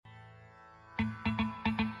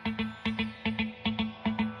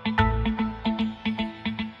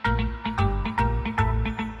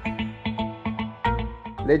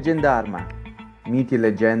Dharma, miti e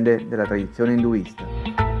leggende della tradizione induista.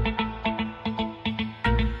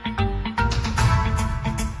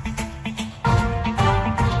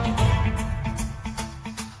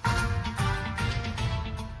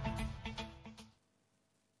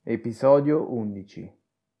 Episodio 11.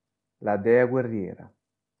 La dea guerriera.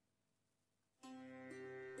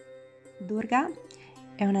 Durga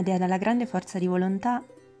è una dea dalla grande forza di volontà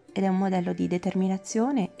ed è un modello di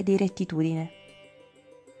determinazione e di rettitudine.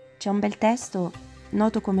 C'è un bel testo,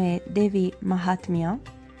 noto come Devi Mahatmya,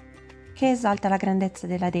 che esalta la grandezza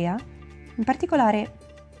della dea, in particolare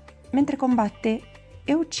mentre combatte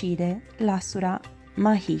e uccide l'asura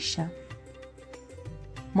Mahisha.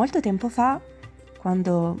 Molto tempo fa,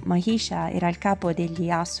 quando Mahisha era il capo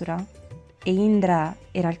degli Asura e Indra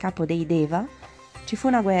era il capo dei Deva, ci fu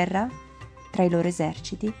una guerra tra i loro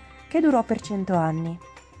eserciti che durò per 100 anni.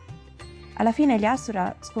 Alla fine gli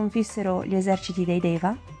Asura sconfissero gli eserciti dei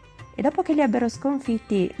Deva e dopo che li ebbero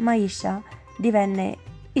sconfitti, Mahisha divenne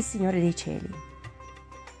il Signore dei Cieli.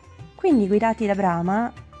 Quindi, guidati da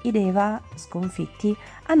Brahma, i Deva sconfitti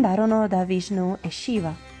andarono da Vishnu e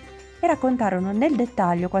Shiva e raccontarono nel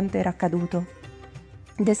dettaglio quanto era accaduto.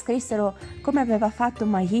 Descrissero come aveva fatto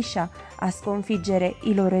Mahisha a sconfiggere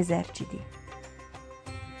i loro eserciti.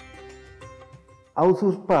 Ha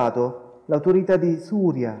usurpato l'autorità di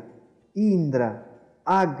Surya, Indra,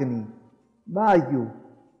 Agni, Vayu,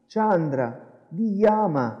 Chandra, di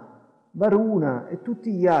Yama, Varuna e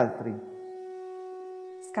tutti gli altri.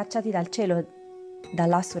 Scacciati dal cielo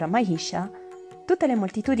dall'asura Mahisha, tutte le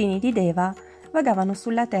moltitudini di Deva vagavano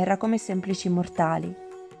sulla terra come semplici mortali.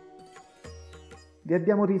 Vi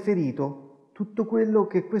abbiamo riferito tutto quello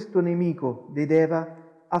che questo nemico dei Deva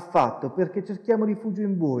ha fatto perché cerchiamo rifugio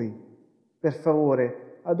in voi. Per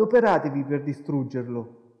favore, adoperatevi per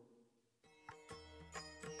distruggerlo.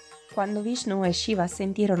 Quando Vishnu e Shiva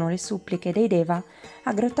sentirono le suppliche dei Deva,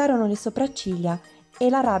 aggrottarono le sopracciglia e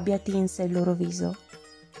la rabbia tinse il loro viso.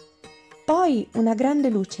 Poi una grande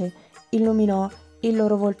luce illuminò il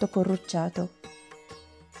loro volto corrucciato.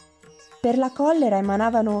 Per la collera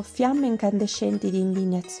emanavano fiamme incandescenti di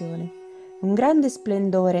indignazione. Un grande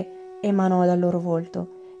splendore emanò dal loro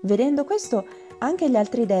volto. Vedendo questo, anche gli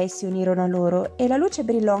altri dei si unirono a loro e la luce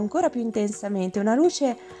brillò ancora più intensamente, una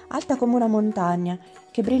luce alta come una montagna,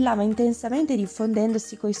 che brillava intensamente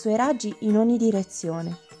diffondendosi coi suoi raggi in ogni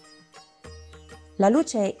direzione. La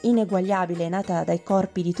luce ineguagliabile nata dai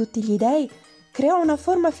corpi di tutti gli dei creò una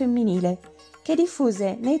forma femminile che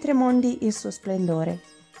diffuse nei tre mondi il suo splendore.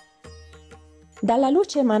 Dalla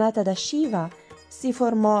luce emanata da Shiva si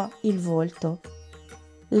formò il volto.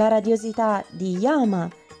 La radiosità di Yama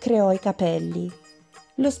creò i capelli.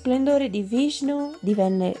 Lo splendore di Vishnu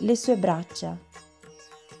divenne le sue braccia.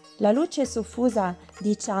 La luce soffusa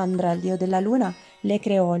di Chandra, il dio della luna, le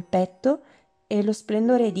creò il petto e lo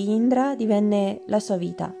splendore di Indra divenne la sua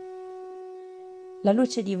vita. La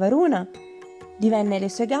luce di Varuna divenne le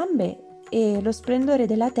sue gambe e lo splendore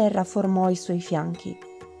della terra formò i suoi fianchi.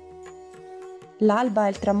 L'alba e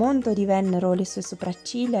il tramonto divennero le sue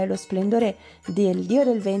sopracciglia e lo splendore del dio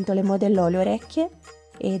del vento le modellò le orecchie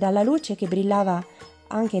e dalla luce che brillava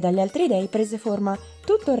anche dagli altri dei prese forma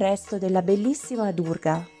tutto il resto della bellissima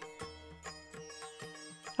Durga.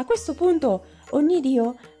 A questo punto ogni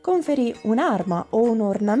dio conferì un'arma o un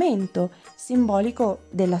ornamento simbolico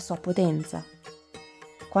della sua potenza.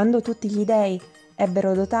 Quando tutti gli dei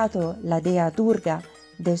ebbero dotato la dea Durga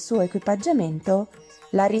del suo equipaggiamento,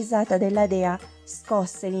 la risata della dea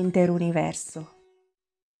scosse l'intero universo.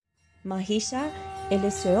 Mahisha e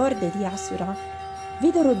le sue orde di Asura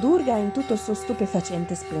videro Durga in tutto il suo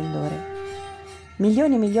stupefacente splendore.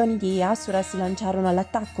 Milioni e milioni di Asura si lanciarono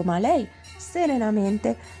all'attacco, ma lei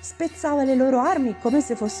serenamente spezzava le loro armi come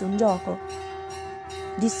se fosse un gioco.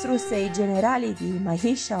 Distrusse i generali di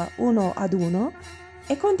Mahisha uno ad uno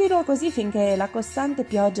e continuò così finché la costante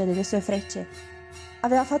pioggia delle sue frecce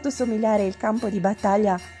aveva fatto somigliare il campo di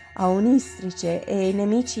battaglia a un'istrice e i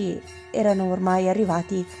nemici erano ormai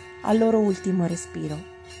arrivati al loro ultimo respiro.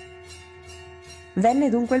 Venne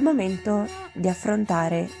dunque il momento di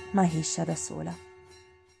affrontare Mahisha da sola.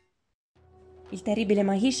 Il terribile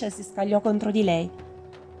Mahisha si scagliò contro di lei,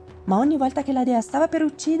 ma ogni volta che la dea stava per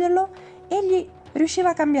ucciderlo, egli riusciva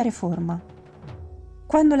a cambiare forma.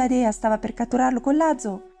 Quando la dea stava per catturarlo col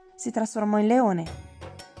lazzo, si trasformò in leone.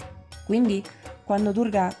 Quindi, quando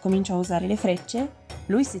Durga cominciò a usare le frecce,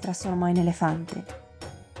 lui si trasformò in elefante.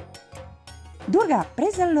 Durga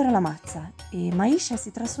prese allora la mazza e Mahisha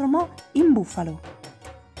si trasformò in bufalo.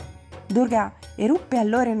 Durga eruppe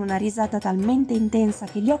allora in una risata talmente intensa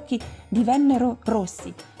che gli occhi divennero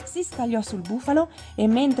rossi. Si scagliò sul bufalo e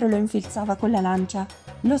mentre lo infilzava con la lancia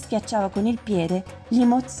lo schiacciava con il piede, gli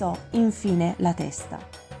mozzò infine la testa.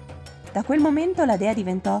 Da quel momento la dea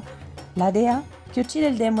diventò la dea che uccide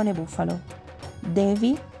il demone bufalo,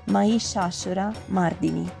 Devi Mahishasura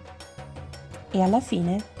Mardini. E alla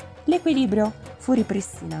fine l'equilibrio fu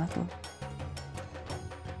ripristinato.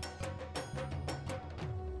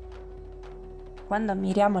 Quando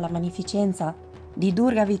ammiriamo la magnificenza di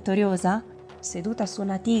Durga vittoriosa, seduta su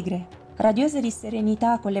una tigre, radiosa di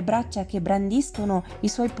serenità con le braccia che brandiscono i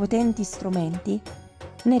suoi potenti strumenti,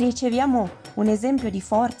 ne riceviamo un esempio di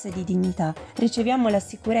forza e di dignità, riceviamo la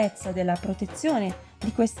sicurezza della protezione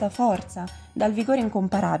di questa forza dal vigore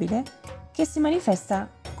incomparabile che si manifesta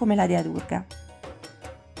come la dea Durga.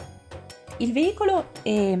 Il veicolo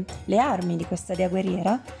e le armi di questa dea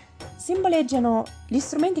guerriera simboleggiano gli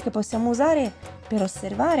strumenti che possiamo usare per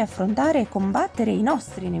osservare, affrontare e combattere i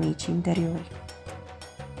nostri nemici interiori.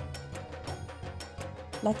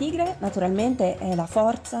 La tigre naturalmente è la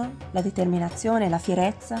forza, la determinazione, la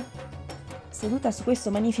fierezza. Seduta su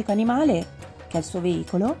questo magnifico animale, che è il suo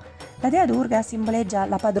veicolo, la dea Durga simboleggia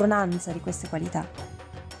la padronanza di queste qualità.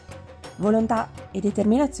 Volontà e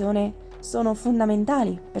determinazione sono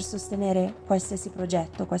fondamentali per sostenere qualsiasi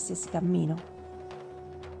progetto, qualsiasi cammino.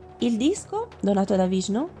 Il disco, donato da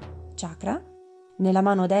Vishnu, chakra, nella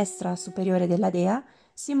mano destra superiore della dea,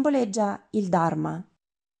 simboleggia il dharma.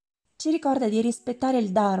 Ci ricorda di rispettare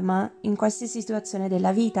il dharma in qualsiasi situazione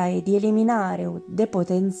della vita e di eliminare o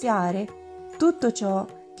depotenziare tutto ciò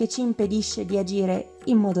che ci impedisce di agire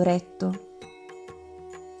in modo retto.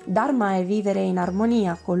 Dharma è vivere in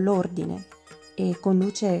armonia con l'ordine e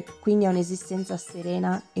conduce quindi a un'esistenza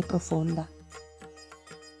serena e profonda.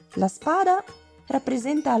 La spada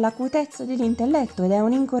rappresenta l'acutezza dell'intelletto ed è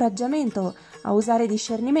un incoraggiamento a usare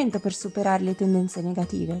discernimento per superare le tendenze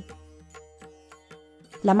negative.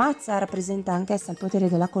 La mazza rappresenta anch'essa il potere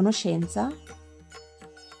della conoscenza,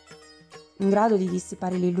 in grado di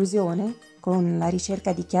dissipare l'illusione con la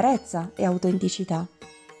ricerca di chiarezza e autenticità.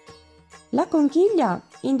 La conchiglia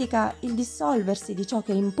indica il dissolversi di ciò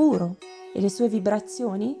che è impuro e le sue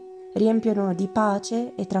vibrazioni riempiono di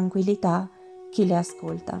pace e tranquillità chi le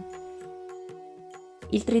ascolta.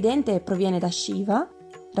 Il tridente proviene da Shiva,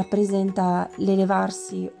 rappresenta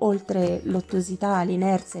l'elevarsi oltre l'ottusità,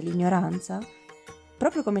 l'inerzia e l'ignoranza.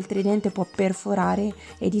 Proprio come il tridente può perforare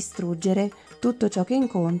e distruggere tutto ciò che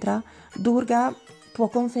incontra, Durga può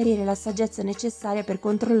conferire la saggezza necessaria per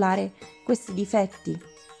controllare questi difetti.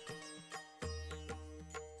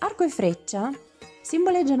 Arco e freccia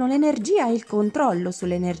simboleggiano l'energia e il controllo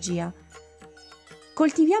sull'energia.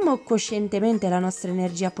 Coltiviamo coscientemente la nostra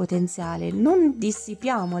energia potenziale, non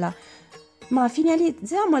dissipiamola, ma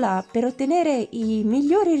finalizziamola per ottenere i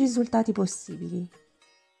migliori risultati possibili.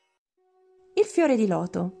 Il fiore di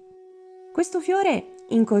loto. Questo fiore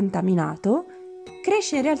incontaminato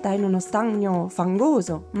cresce in realtà in uno stagno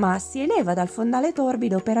fangoso, ma si eleva dal fondale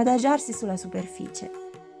torbido per adagiarsi sulla superficie.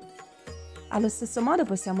 Allo stesso modo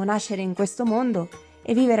possiamo nascere in questo mondo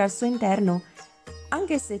e vivere al suo interno,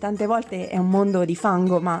 anche se tante volte è un mondo di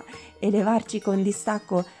fango, ma elevarci con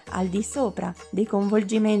distacco al di sopra dei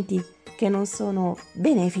coinvolgimenti che non sono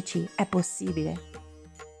benefici è possibile.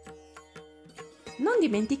 Non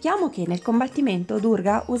dimentichiamo che nel combattimento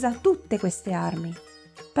Durga usa tutte queste armi,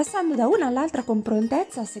 passando da una all'altra con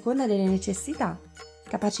prontezza a seconda delle necessità,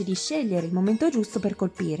 capace di scegliere il momento giusto per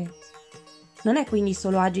colpire. Non è quindi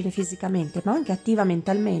solo agile fisicamente, ma anche attiva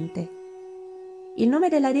mentalmente. Il nome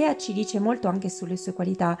della dea ci dice molto anche sulle sue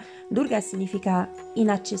qualità. Durga significa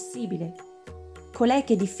inaccessibile, colei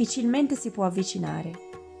che difficilmente si può avvicinare.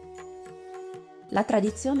 La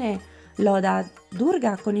tradizione loda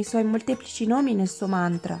Durga con i suoi molteplici nomi nel suo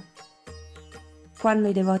mantra. Quando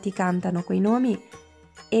i devoti cantano quei nomi,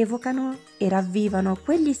 evocano e ravvivano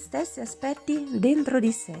quegli stessi aspetti dentro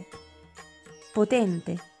di sé.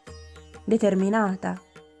 Potente, determinata,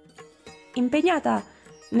 impegnata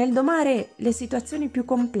nel domare le situazioni più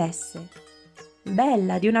complesse,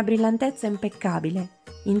 bella, di una brillantezza impeccabile,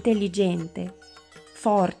 intelligente,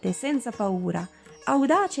 forte, senza paura,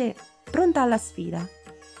 audace, pronta alla sfida,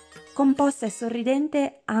 composta e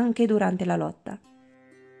sorridente anche durante la lotta.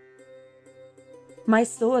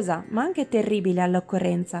 Maestosa, ma anche terribile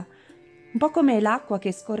all'occorrenza, un po' come l'acqua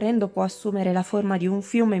che scorrendo può assumere la forma di un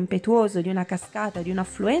fiume impetuoso, di una cascata, di un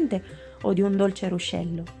affluente o di un dolce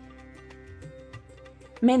ruscello.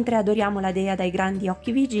 Mentre adoriamo la dea dai grandi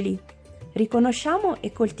occhi vigili, riconosciamo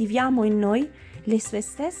e coltiviamo in noi le sue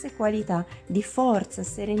stesse qualità di forza,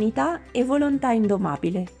 serenità e volontà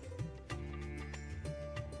indomabile.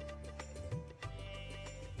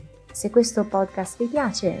 Se questo podcast vi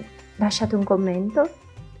piace, lasciate un commento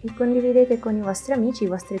e condividete con i vostri amici i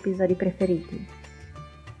vostri episodi preferiti.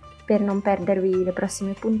 Per non perdervi le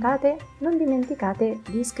prossime puntate, non dimenticate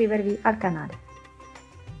di iscrivervi al canale.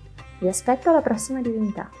 Vi aspetto alla prossima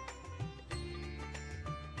divinità.